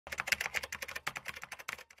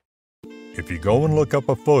If you go and look up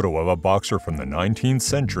a photo of a boxer from the 19th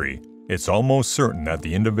century, it's almost certain that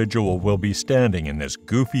the individual will be standing in this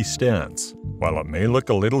goofy stance. While it may look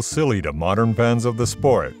a little silly to modern fans of the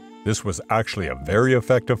sport, this was actually a very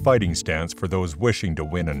effective fighting stance for those wishing to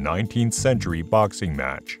win a 19th century boxing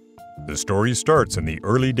match. The story starts in the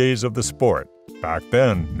early days of the sport. Back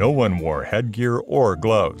then, no one wore headgear or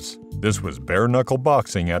gloves. This was bare-knuckle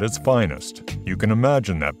boxing at its finest. You can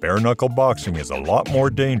imagine that bare-knuckle boxing is a lot more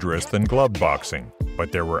dangerous than glove boxing,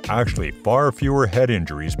 but there were actually far fewer head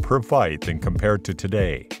injuries per fight than compared to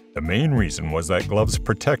today. The main reason was that gloves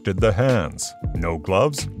protected the hands. No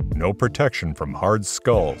gloves, no protection from hard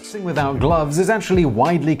skulls. Boxing without gloves is actually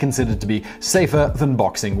widely considered to be safer than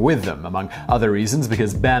boxing with them, among other reasons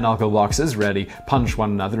because bare-knuckle boxers rarely punch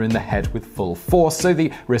one another in the head with full force, so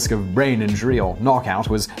the risk of brain injury or knockout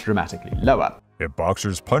was dramatically lower. If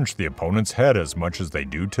boxers punched the opponent's head as much as they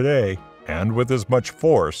do today, and with as much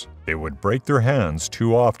force, they would break their hands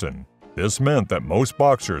too often. This meant that most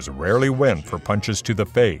boxers rarely went for punches to the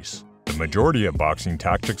face. The majority of boxing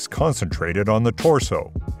tactics concentrated on the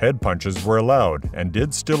torso. Head punches were allowed and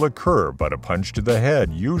did still occur, but a punch to the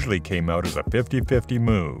head usually came out as a 50-50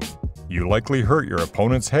 move. You likely hurt your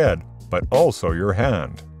opponent's head, but also your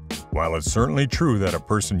hand. While it's certainly true that a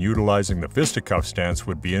person utilizing the fisticuff stance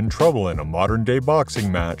would be in trouble in a modern-day boxing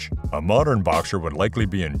match, a modern boxer would likely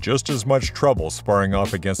be in just as much trouble sparring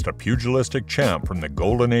off against a pugilistic champ from the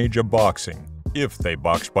golden age of boxing, if they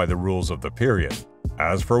boxed by the rules of the period.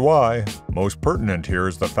 As for why, most pertinent here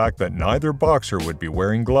is the fact that neither boxer would be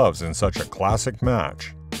wearing gloves in such a classic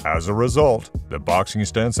match. As a result, the boxing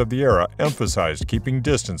stance of the era emphasized keeping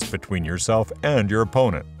distance between yourself and your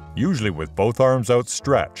opponent, usually with both arms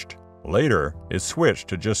outstretched. Later, it switched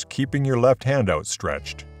to just keeping your left hand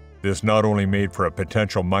outstretched. This not only made for a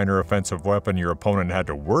potential minor offensive weapon your opponent had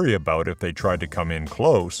to worry about if they tried to come in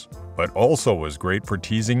close, but also was great for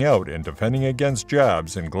teasing out and defending against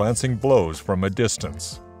jabs and glancing blows from a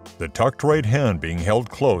distance. The tucked right hand being held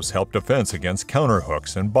close helped defense against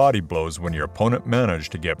counterhooks and body blows when your opponent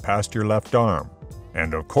managed to get past your left arm.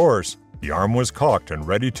 And of course, the arm was cocked and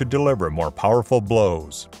ready to deliver more powerful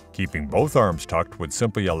blows. Keeping both arms tucked would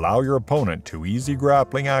simply allow your opponent to easy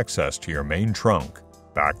grappling access to your main trunk.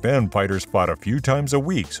 Back then, fighters fought a few times a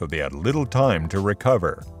week, so they had little time to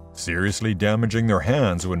recover. Seriously damaging their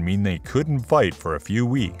hands would mean they couldn't fight for a few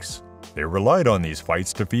weeks. They relied on these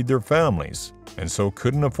fights to feed their families, and so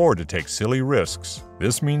couldn't afford to take silly risks.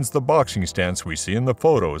 This means the boxing stance we see in the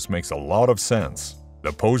photos makes a lot of sense.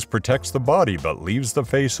 The pose protects the body but leaves the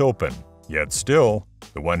face open. Yet still,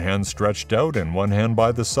 the one hand stretched out and one hand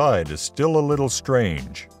by the side is still a little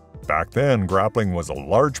strange. Back then, grappling was a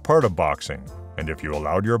large part of boxing, and if you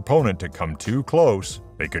allowed your opponent to come too close,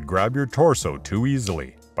 they could grab your torso too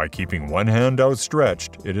easily. By keeping one hand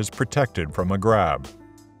outstretched, it is protected from a grab.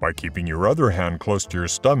 By keeping your other hand close to your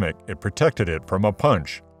stomach, it protected it from a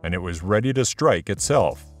punch, and it was ready to strike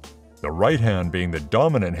itself. The right hand, being the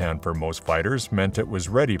dominant hand for most fighters, meant it was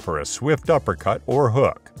ready for a swift uppercut or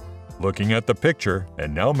hook. Looking at the picture, it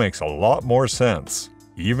now makes a lot more sense.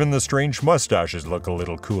 Even the strange mustaches look a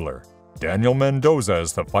little cooler. Daniel Mendoza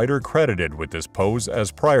is the fighter credited with this pose,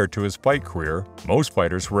 as prior to his fight career, most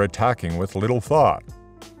fighters were attacking with little thought.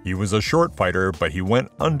 He was a short fighter, but he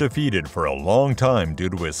went undefeated for a long time due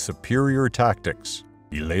to his superior tactics.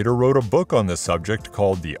 He later wrote a book on the subject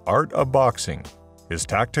called The Art of Boxing. His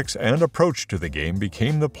tactics and approach to the game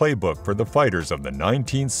became the playbook for the fighters of the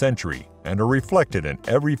 19th century and are reflected in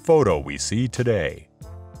every photo we see today.